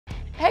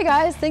Hey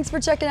guys, thanks for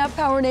checking out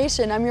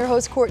PowerNation. I'm your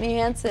host, Courtney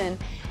Hanson.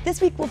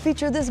 This week we'll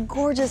feature this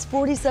gorgeous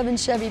 47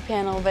 Chevy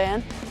panel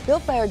van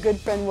built by our good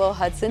friend Will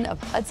Hudson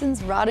of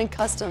Hudson's Rod and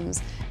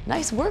Customs.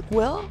 Nice work,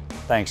 Will.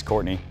 Thanks,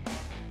 Courtney.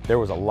 There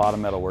was a lot of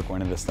metal work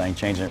went into this thing,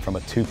 changing it from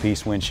a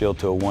two-piece windshield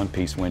to a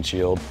one-piece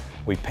windshield.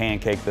 We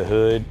pancaked the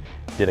hood,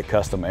 did a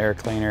custom air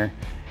cleaner,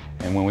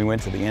 and when we went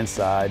to the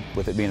inside,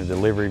 with it being a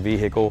delivery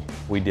vehicle,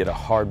 we did a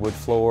hardwood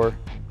floor,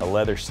 a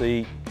leather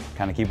seat,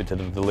 kind of keep it to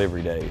the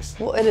delivery days.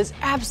 Well, it is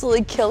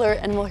absolutely killer,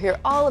 and we'll hear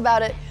all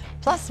about it.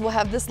 Plus, we'll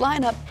have this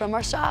lineup from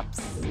our shops.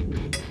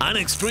 On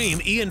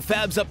Extreme, Ian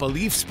fabs up a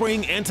leaf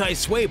spring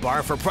anti-sway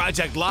bar for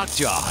Project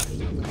Lockjaw.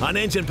 On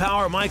Engine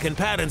Power, Mike and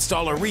Pat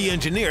install a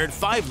re-engineered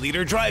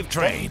 5-liter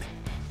drivetrain.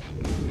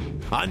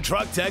 On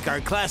Truck Tech, our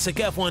classic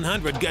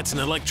F100 gets an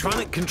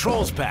electronic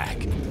controls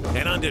pack.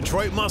 And on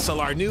Detroit Muscle,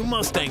 our new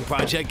Mustang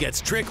project gets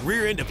trick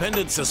rear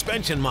independent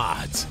suspension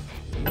mods.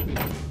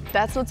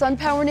 That's what's on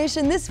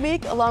PowerNation this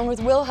week, along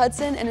with Will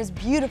Hudson and his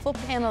beautiful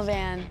panel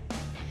van.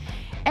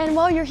 And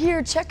while you're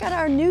here, check out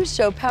our news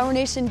show,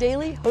 PowerNation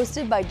Daily,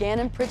 hosted by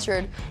Gannon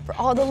Pritchard, for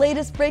all the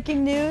latest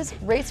breaking news,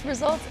 race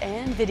results,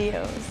 and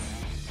videos.